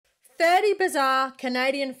30 bizarre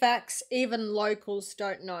Canadian facts even locals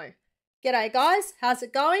don't know. G'day guys, how's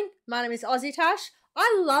it going? My name is AussieTash.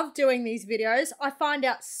 I love doing these videos. I find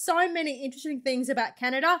out so many interesting things about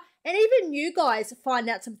Canada, and even you guys find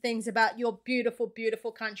out some things about your beautiful,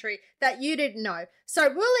 beautiful country that you didn't know. So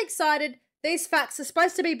really excited. These facts are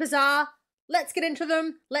supposed to be bizarre. Let's get into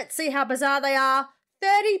them. Let's see how bizarre they are.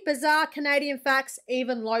 30 bizarre Canadian facts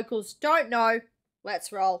even locals don't know.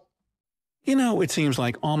 Let's roll. You know, it seems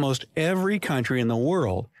like almost every country in the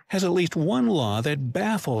world has at least one law that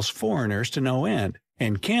baffles foreigners to no end,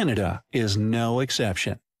 and Canada is no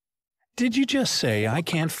exception. Did you just say I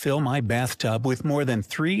can't fill my bathtub with more than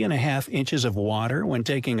 3.5 inches of water when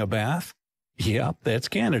taking a bath? Yep, that's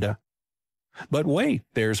Canada. But wait,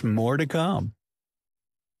 there's more to come.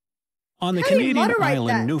 On the Canadian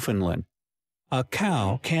island Newfoundland, a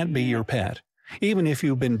cow can't be your pet, even if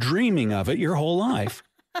you've been dreaming of it your whole life.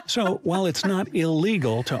 So, while it's not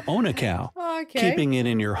illegal to own a cow, keeping it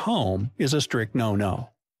in your home is a strict no-no.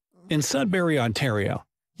 In Sudbury, Ontario,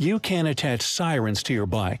 you can't attach sirens to your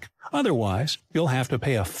bike. Otherwise, you'll have to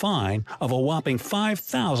pay a fine of a whopping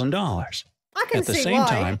 $5,000. At the same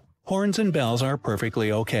time, horns and bells are perfectly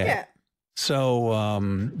okay. Yeah.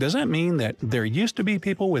 So, does that mean that there used to be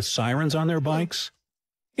people with sirens on their bikes?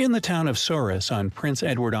 In the town of Souris on Prince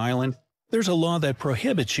Edward Island, there's a law that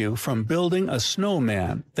prohibits you from building a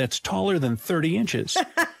snowman that's taller than 30 inches.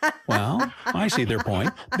 Well, I see their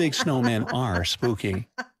point. Big snowmen are spooky.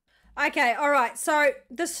 Okay, all right. So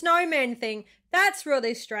the snowman thing, that's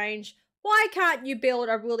really strange. Why can't you build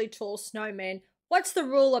a really tall snowman? What's the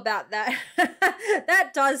rule about that?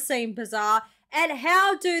 That does seem bizarre. And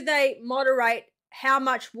how do they moderate how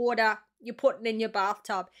much water you're putting in your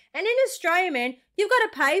bathtub? And in Australia, man, you've got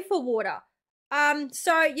to pay for water.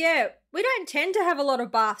 So yeah, we don't tend to have a lot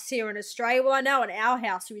of baths here in Australia. Well, I know in our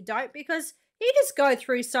house we don't, because you just go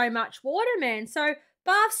through so much water, man. So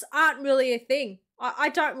baths aren't really a thing. I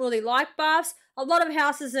don't really like baths. A lot of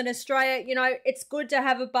houses in Australia, you know, it's good to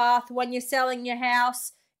have a bath when you're selling your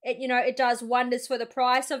house. It does wonders for the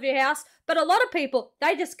price of your house. But a lot of people,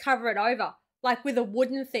 they just cover it over, like with a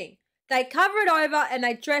wooden thing. They cover it over and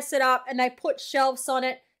they dress it up and they put shelves on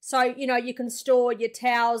it. So, you can store your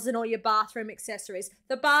towels and all your bathroom accessories.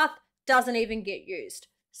 The bath doesn't even get used.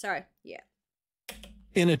 So, yeah.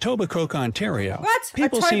 In Etobicoke, Ontario,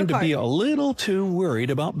 people seem to be a little too worried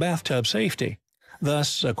about bathtub safety.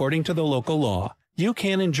 Thus, according to the local law, you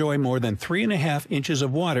can't enjoy more than 3.5 inches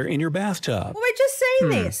of water in your bathtub. Well, we're just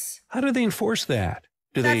saying this. How do they enforce that?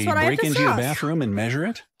 Do they break into your bathroom and measure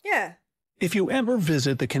it? Yeah. If you ever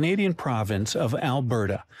visit the Canadian province of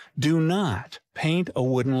Alberta, do not paint a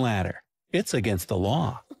wooden ladder. It's against the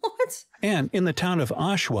law. What? And in the town of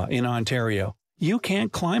Oshawa in Ontario, you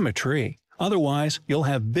can't climb a tree. Otherwise, you'll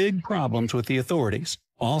have big problems with the authorities.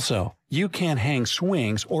 Also, you can't hang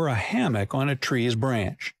swings or a hammock on a tree's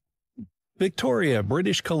branch. Victoria,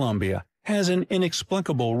 British Columbia, has an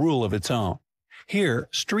inexplicable rule of its own. Here,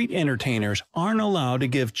 street entertainers aren't allowed to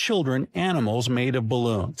give children animals made of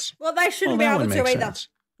balloons. Well, they shouldn't be able to either.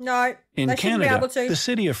 No, in Canada, the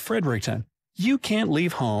city of Fredericton, you can't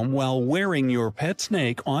leave home while wearing your pet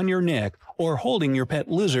snake on your neck or holding your pet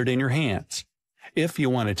lizard in your hands. If you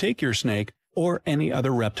want to take your snake or any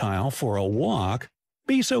other reptile for a walk,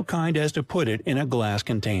 be so kind as to put it in a glass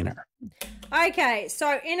container. Okay,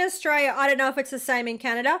 so in Australia, I don't know if it's the same in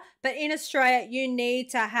Canada, but in Australia, you need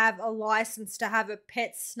to have a license to have a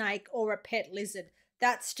pet snake or a pet lizard.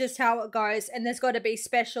 That's just how it goes. And there's got to be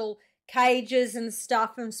special cages and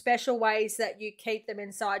stuff and special ways that you keep them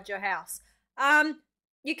inside your house.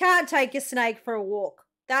 You can't take your snake for a walk.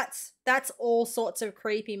 That's all sorts of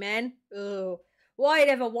creepy, man. Ugh. Why you'd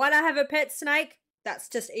ever want to have a pet snake? That's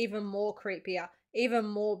just even more creepier, even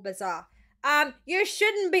more bizarre. You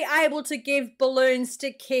shouldn't be able to give balloons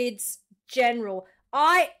to kids, general.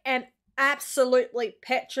 I am absolutely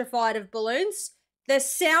petrified of balloons. The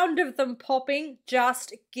sound of them popping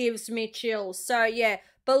just gives me chills. So yeah,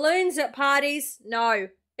 balloons at parties, no,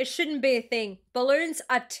 it shouldn't be a thing. Balloons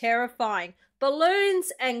are terrifying.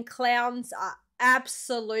 Balloons and clowns are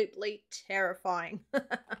absolutely terrifying.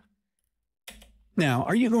 Now,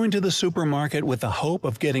 are you going to the supermarket with the hope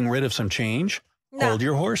of getting rid of some change? No. Hold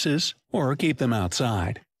your horses, or keep them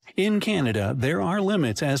outside. In Canada, there are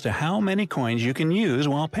limits as to how many coins you can use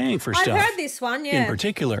while paying for stuff. I've heard this one, yeah. In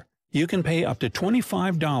particular, you can pay up to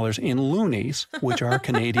 $25 in loonies, which are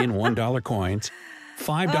Canadian $1 coins,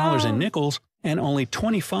 $5 in nickels, and only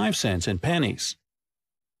 25 cents in pennies.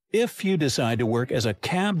 If you decide to work as a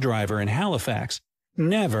cab driver in Halifax,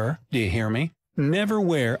 never, do you hear me, never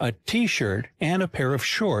wear a t-shirt and a pair of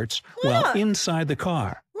shorts while inside the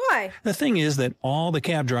car. Why? The thing is that all the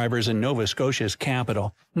cab drivers in Nova Scotia's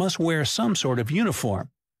capital must wear some sort of uniform,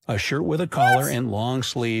 a shirt with a collar and long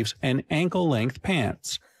sleeves and ankle-length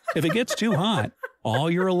pants. If it gets too hot,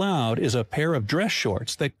 all you're allowed is a pair of dress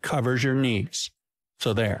shorts that covers your knees.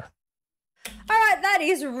 So there. All right, that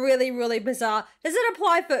is really, really bizarre. Does it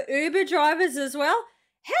apply for Uber drivers as well?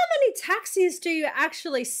 How many taxis do you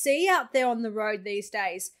actually see out there on the road these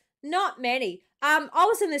days? Not many. I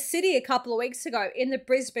was in the city a couple of weeks ago in the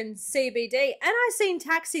Brisbane CBD, and I seen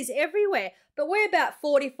taxis everywhere, but we're about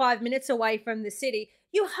 45 minutes away from the city.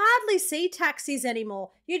 You hardly see taxis anymore.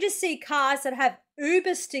 You just see cars that have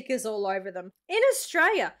Uber stickers all over them. In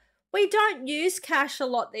Australia, we don't use cash a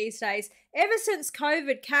lot these days. Ever since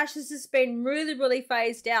COVID, cash has just been really, really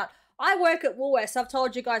phased out. I work at Woolworths. I've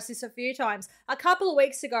told you guys this a few times. A couple of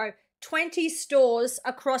weeks ago, 20 stores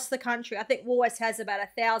across the country. I think Woolworths has about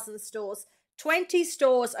 1,000 stores. 20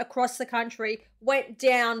 stores across the country went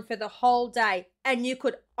down for the whole day, and you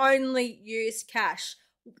could only use cash.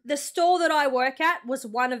 The store that I work at was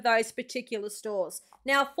one of those particular stores.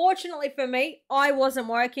 Now, fortunately for me, I wasn't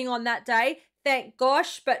working on that day, thank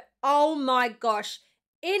gosh, but oh my gosh,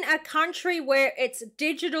 in a country where it's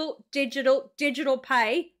digital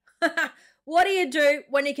pay, what do you do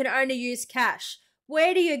when you can only use cash?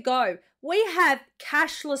 Where do you go? We have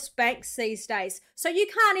cashless banks these days, so you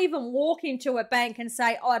can't even walk into a bank and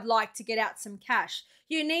say, oh, I'd like to get out some cash.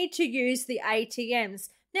 You need to use the ATMs.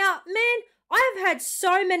 Now, man, I have had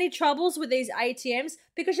so many troubles with these ATMs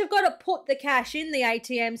because you've got to put the cash in the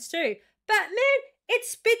ATMs too. But man, it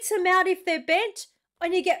spits them out if they're bent,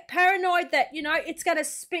 and you get paranoid that, it's going to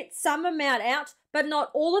spit some amount out, but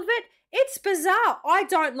not all of it. It's bizarre. I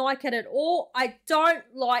don't like it at all. I don't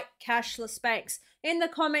like cashless banks. In the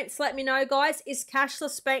comments, let me know, guys, is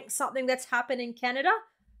cashless banks something that's happened in Canada?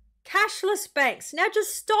 Cashless banks. Now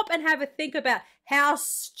just stop and have a think about how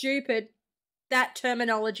stupid that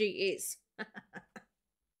terminology is.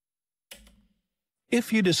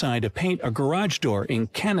 If you decide to paint a garage door in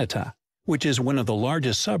Canada, which is one of the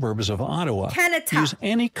largest suburbs of Ottawa, use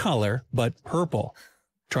any color but purple.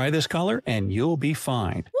 Try this color and you'll be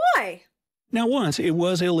fine. Why? Now, once it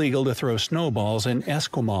was illegal to throw snowballs in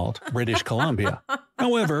Esquimalt, British Columbia.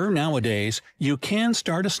 However, nowadays, you can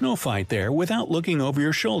start a snow fight there without looking over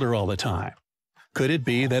your shoulder all the time. Could it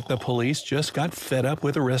be that the police just got fed up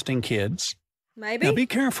with arresting kids? Maybe. Now be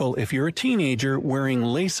careful if you're a teenager wearing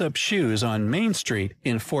lace-up shoes on Main Street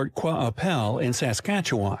in Fort Qu'Appelle in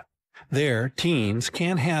Saskatchewan. There, teens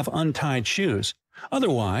can't have untied shoes.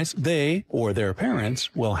 Otherwise, they or their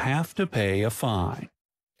parents will have to pay a fine.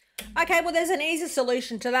 Okay, well, there's an easy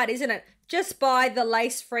solution to that, isn't it? Just buy the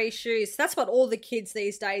lace-free shoes. That's what all the kids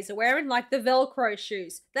these days are wearing, like the Velcro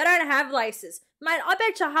shoes. They don't have laces. Mate, I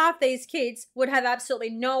bet you half these kids would have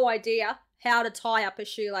absolutely no idea how to tie up a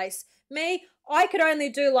shoelace. Me, I could only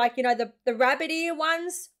do like, the rabbit ear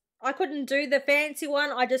ones. I couldn't do the fancy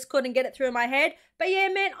one. I just couldn't get it through my head. But yeah,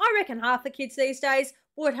 man, I reckon half the kids these days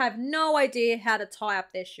would have no idea how to tie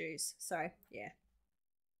up their shoes. So, yeah.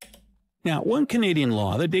 Now, one Canadian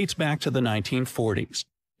law that dates back to the 1940s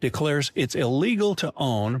declares it's illegal to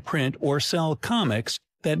own, print, or sell comics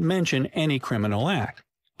that mention any criminal act.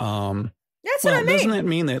 That's what I mean. Doesn't that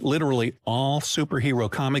mean that literally all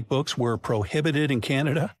superhero comic books were prohibited in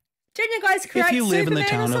Canada? Didn't you guys create If you live in the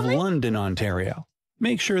Superman town or of something? London, Ontario,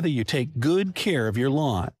 make sure that you take good care of your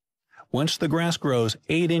lawn. Once the grass grows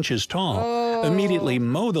 8 inches tall, immediately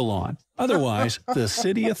mow the lawn. Otherwise, the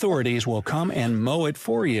city authorities will come and mow it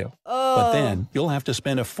for you. But then you'll have to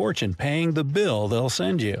spend a fortune paying the bill they'll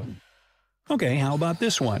send you. Okay, how about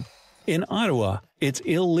this one? In Ottawa, it's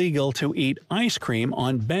illegal to eat ice cream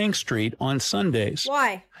on Bank Street on Sundays.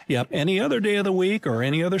 Why? Yep, any other day of the week or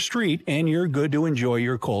any other street, and you're good to enjoy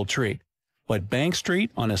your cold treat. But Bank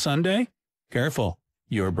Street on a Sunday? Careful,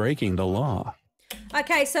 you're breaking the law.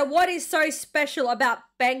 Okay, so what is so special about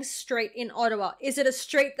Bank Street in Ottawa? Is it a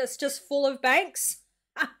street that's just full of banks?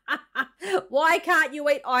 Why can't you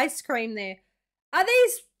eat ice cream there? Are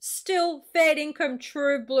these still fair income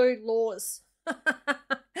true blue laws?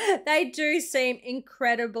 They do seem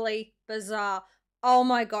incredibly bizarre. Oh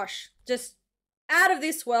my gosh, just out of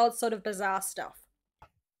this world sort of bizarre stuff.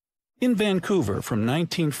 In Vancouver from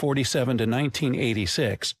 1947 to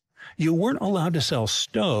 1986, you weren't allowed to sell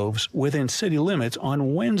stoves within city limits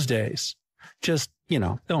on Wednesdays. Just,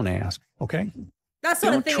 don't ask, okay? That's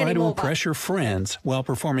not a thing Don't try to anymore. impress your friends while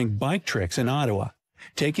performing bike tricks in Ottawa.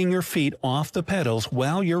 Taking your feet off the pedals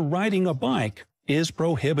while you're riding a bike is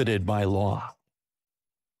prohibited by law.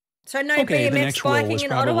 So no Okay, the BMX next rule biking was in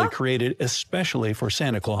probably Ottawa? created especially for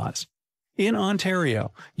Santa Claus. In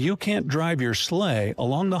Ontario, you can't drive your sleigh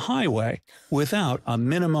along the highway without a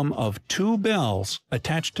minimum of 2 bells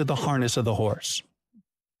attached to the harness of the horse.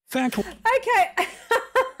 Fact. Okay.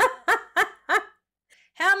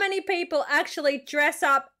 How many people actually dress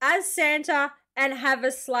up as Santa and have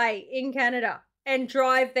a sleigh in Canada and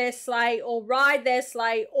drive their sleigh or ride their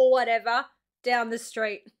sleigh or whatever down the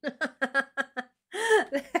street?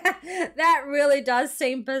 That really does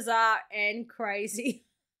seem bizarre and crazy.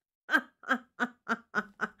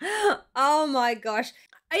 Oh my gosh.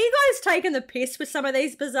 Are you guys taking the piss with some of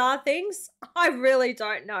these bizarre things? I really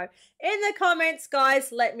don't know. In the comments,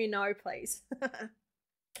 guys, let me know, please.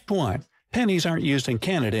 1. Pennies aren't used in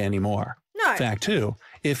Canada anymore. No. Fact 2.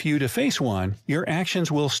 If you deface one, your actions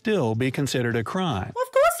will still be considered a crime. Well,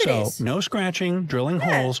 of course it is. So, no scratching, drilling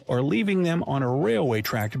holes, or leaving them on a railway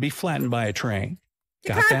track to be flattened by a train. You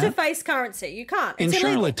Got can't that? deface currency. You can't. In It's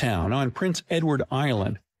illegal. Charlottetown on Prince Edward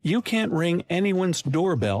Island, you can't ring anyone's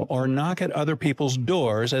doorbell or knock at other people's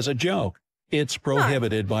doors as a joke. It's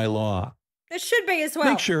prohibited by law. It should be as well.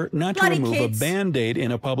 Make sure not to Bloody remove kids. a Band-Aid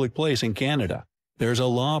in a public place in Canada. There's a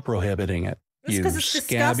law prohibiting it. It's You 'cause it's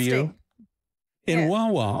scab you. disgusting. In Yeah.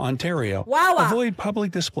 Wawa, Ontario, Wawa. avoid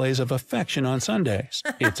public displays of affection on Sundays.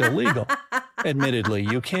 It's illegal. Admittedly,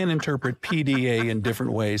 you can interpret PDA in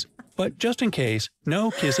different ways, but just in case, no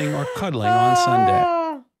kissing or cuddling on Sunday.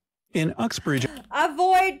 Oh. In Uxbridge,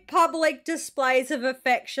 Avoid public displays of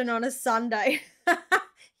affection on a Sunday.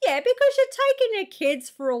 Yeah, because you're taking your kids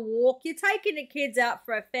for a walk. You're taking the kids out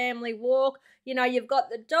for a family walk. You know, you've got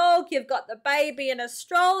the dog, you've got the baby in a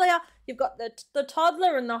stroller, you've got the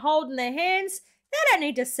toddler and the holding their hands. They don't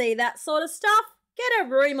need to see that sort of stuff. Get a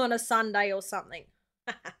room on a Sunday or something.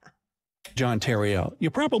 Ontario, you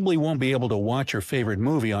probably won't be able to watch your favorite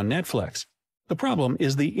movie on Netflix. The problem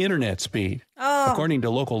is the internet speed. Oh, According to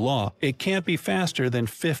local law, it can't be faster than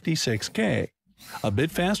 56K. A bit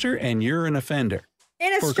faster and you're an offender.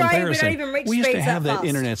 in For Australia, we comparison, don't even reach we used speeds to have that fast.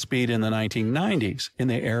 internet speed in the 1990s, in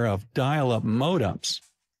the era of dial-up modems.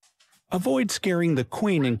 Avoid scaring the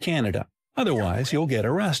Queen in Canada, otherwise you'll get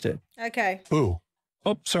arrested. Okay. Boo.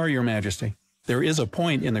 Oh, sorry, Your Majesty. There is a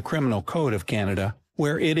point in the Criminal Code of Canada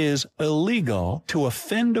where it is illegal to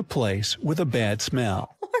offend a place with a bad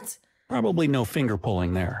smell. What? Probably no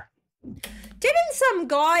finger-pulling there. Didn't some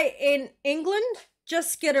guy in England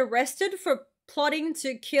just get arrested for plotting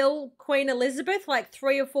to kill Queen Elizabeth like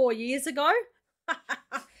 3 or 4 years ago?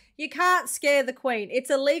 You can't scare the Queen. It's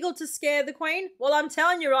illegal to scare the Queen. Well, I'm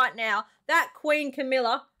telling you right now, that Queen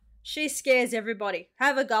Camilla, she scares everybody.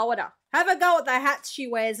 Have a go at her. Have a go at the hats she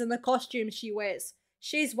wears and the costumes she wears.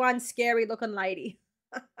 She's one scary looking lady.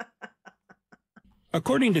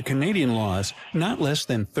 According to Canadian laws, not less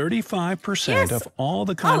than 35% Yes. of all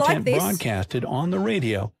the I like content this. broadcasted on the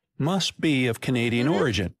radio must be of Canadian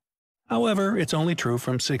origin. However, it's only true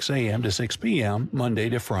from 6 a.m. to 6 p.m., Monday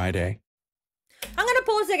to Friday. I'm going to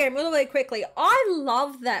pause again really quickly. I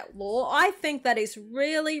love that law. I think that is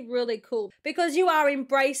really, really cool because you are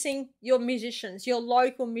embracing your musicians, your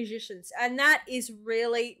local musicians, and that is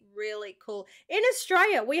really, really cool. In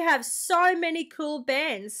Australia, we have so many cool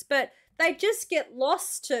bands, but they just get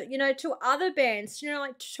lost to, to other bands,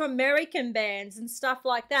 like to American bands and stuff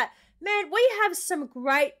like that. Man, we have some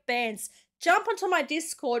great bands. Jump onto my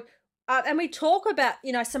Discord. And we talk about,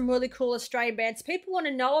 some really cool Australian bands. People want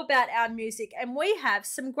to know about our music, and we have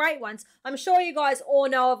some great ones. I'm sure you guys all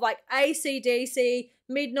know of like AC/DC,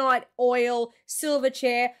 Midnight Oil,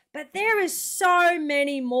 Silverchair, but there is so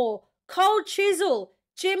many more. Cold Chisel,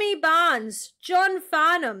 Jimmy Barnes, John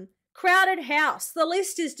Farnham, Crowded House. The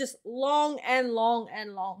list is just long and long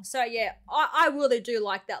and long. So yeah, I really do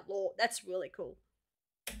like that law. That's really cool.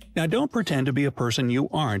 Now, don't pretend to be a person you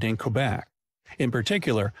aren't in Quebec. In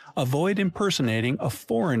particular, avoid impersonating a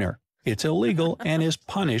foreigner. It's illegal and is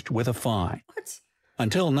punished with a fine. What?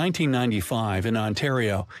 Until 1995 in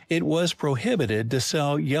Ontario, it was prohibited to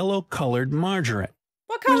sell yellow-colored margarine.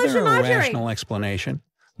 What Was color's there your a margarine? rational explanation?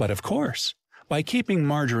 But of course, by keeping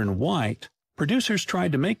margarine white, producers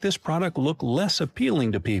tried to make this product look less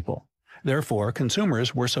appealing to people. Therefore,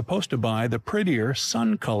 consumers were supposed to buy the prettier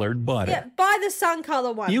sun-colored butter. Yeah, buy the sun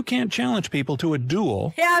color one. You can't challenge people to a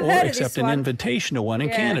duel Yeah, I've or heard of accept this an one. invitation to one in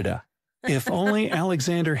Yeah. Canada. If only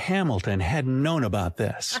Alexander Hamilton had known about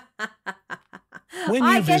this. When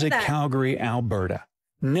I you get visit that. Calgary, Alberta,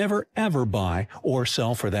 never ever buy, or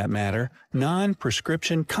sell for that matter,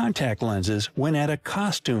 non-prescription contact lenses when at a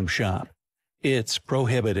costume shop. It's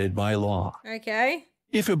prohibited by law. Okay.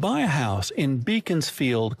 If you buy a house in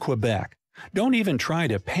Beaconsfield, Quebec, don't even try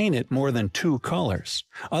to paint it more than 2 colors.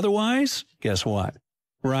 Otherwise, guess what?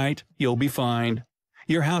 Right, you'll be fined.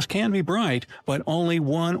 Your house can be bright, but only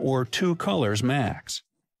 1 or 2 colors max.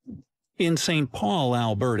 In St. Paul,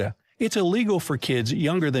 Alberta, it's illegal for kids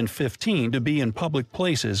younger than 15 to be in public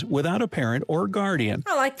places without a parent or guardian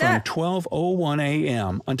I like that. from 12:01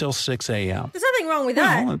 a.m. until 6 a.m. There's nothing wrong with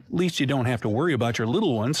that. Well, at least you don't have to worry about your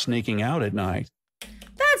little ones sneaking out at night.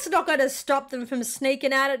 That's not going to stop them from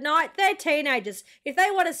sneaking out at night. They're teenagers. If they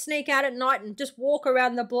want to sneak out at night and just walk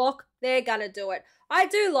around the block, they're going to do it. I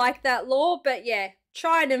do like that law, but yeah,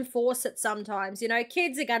 try and enforce it sometimes. You know,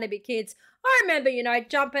 kids are going to be kids. I remember, you know,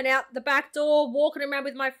 jumping out the back door, walking around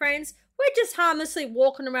with my friends. We're just harmlessly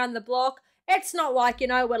walking around the block. It's not like, you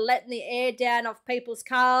know, we're letting the air down off people's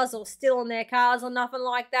cars or stealing their cars or nothing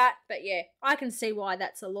like that. But yeah, I can see why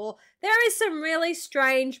that's a law. There is some really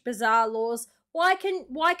strange, bizarre laws. Why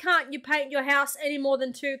can't you paint your house any more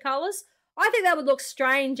than 2 colours? I think that would look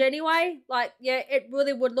strange anyway. Like, yeah, it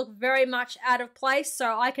really would look very much out of place.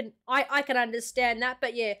 So I can understand that.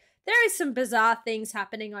 But yeah, there is some bizarre things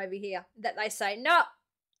happening over here that they say, no,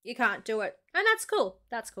 you can't do it. And that's cool.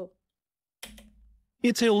 That's cool.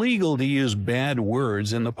 It's illegal to use bad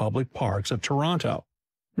words in the public parks of Toronto.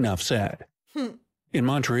 Enough said. In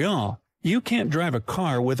Montreal, you can't drive a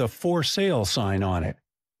car with a for sale sign on it.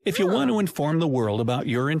 If you want to inform the world about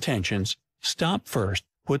your intentions, stop first,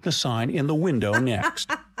 put the sign in the window next.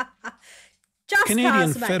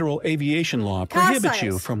 Canadian federal aviation law prohibits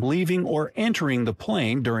you from leaving or entering the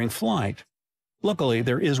plane during flight. Luckily,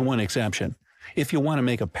 there is one exception. If you want to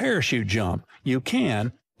make a parachute jump, you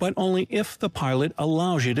can, but only if the pilot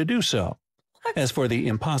allows you to do so. As for the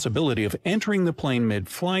impossibility of entering the plane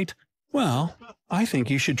mid-flight, well, I think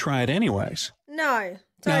you should try it anyways. No,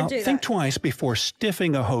 don't do that. Think twice before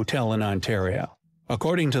stiffing a hotel in Ontario.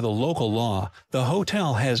 According to the local law, the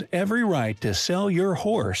hotel has every right to sell your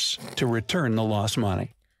horse to return the lost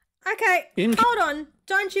money. Okay, hold on.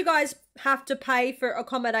 Don't you guys have to pay for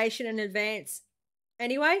accommodation in advance?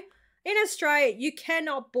 Anyway, in Australia, you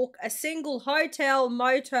cannot book a single hotel,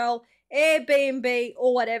 motel, Airbnb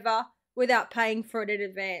or whatever without paying for it in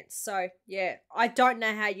advance. So, yeah, I don't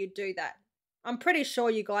know how you do that. I'm pretty sure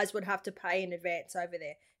you guys would have to pay in advance over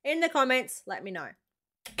there. In the comments, let me know.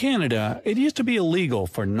 Canada, it used to be illegal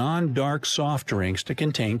for non-dark soft drinks to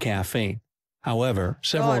contain caffeine. However,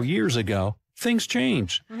 several years ago, things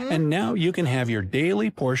changed, and now you can have your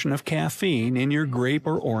daily portion of caffeine in your grape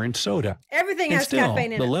or orange soda. Everything has caffeine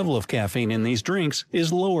in it. The level of caffeine in these drinks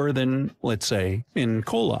is lower than, let's say, in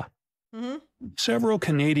cola. Several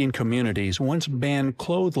Canadian communities once banned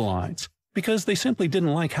clotheslines because they simply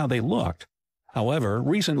didn't like how they looked. However,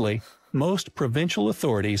 recently, most provincial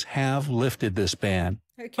authorities have lifted this ban.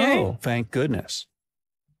 Okay. Oh, thank goodness.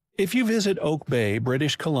 If you visit Oak Bay,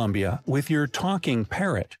 British Columbia, with your talking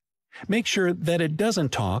parrot, make sure that it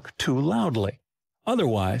doesn't talk too loudly.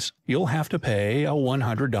 Otherwise, you'll have to pay a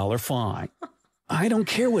 $100 fine. I don't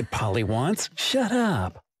care what Polly wants. Shut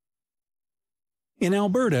up. In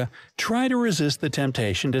Alberta, try to resist the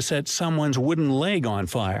temptation to set someone's wooden leg on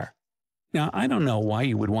fire. Now, I don't know why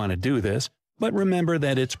you would want to do this, but remember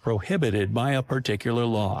that it's prohibited by a particular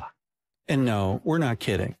law. And no, we're not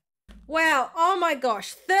kidding. Wow, oh my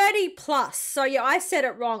gosh, 30 plus. So yeah, I said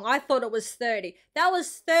it wrong. I thought it was 30. That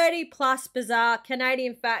was 30 plus bizarre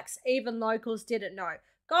Canadian facts even locals didn't know.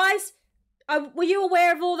 Guys, were you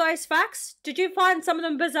aware of all those facts? Did you find some of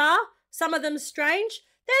them bizarre? Some of them strange?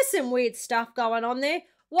 There's some weird stuff going on there.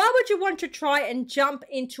 Why would you want to try and jump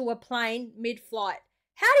into a plane mid-flight?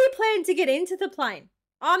 How do you plan to get into the plane?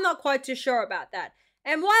 I'm not quite too sure about that.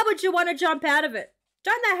 And why would you want to jump out of it?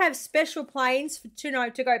 Don't they have special planes to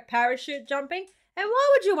go parachute jumping? And why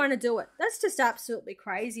would you want to do it? That's just absolutely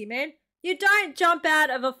crazy, man. You don't jump out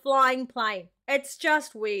of a flying plane. It's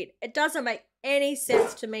just weird. It doesn't make any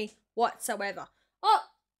sense to me whatsoever. Oh,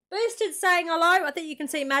 Boosted's saying hello. I think you can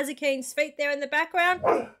see Mazikeen's feet there in the background.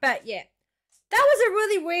 But yeah, that was a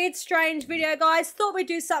really weird, strange video, guys. Thought we'd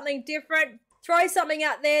do something different. Throw something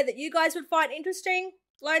out there that you guys would find interesting.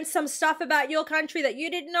 Learn some stuff about your country that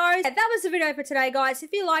you didn't know. And that was the video for today, guys.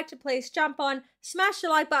 If you liked it, please jump on, smash the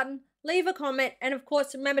like button, leave a comment, and of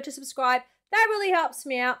course, remember to subscribe. That really helps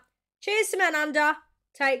me out. Cheers to Man Under.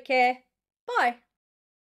 Take care. Bye.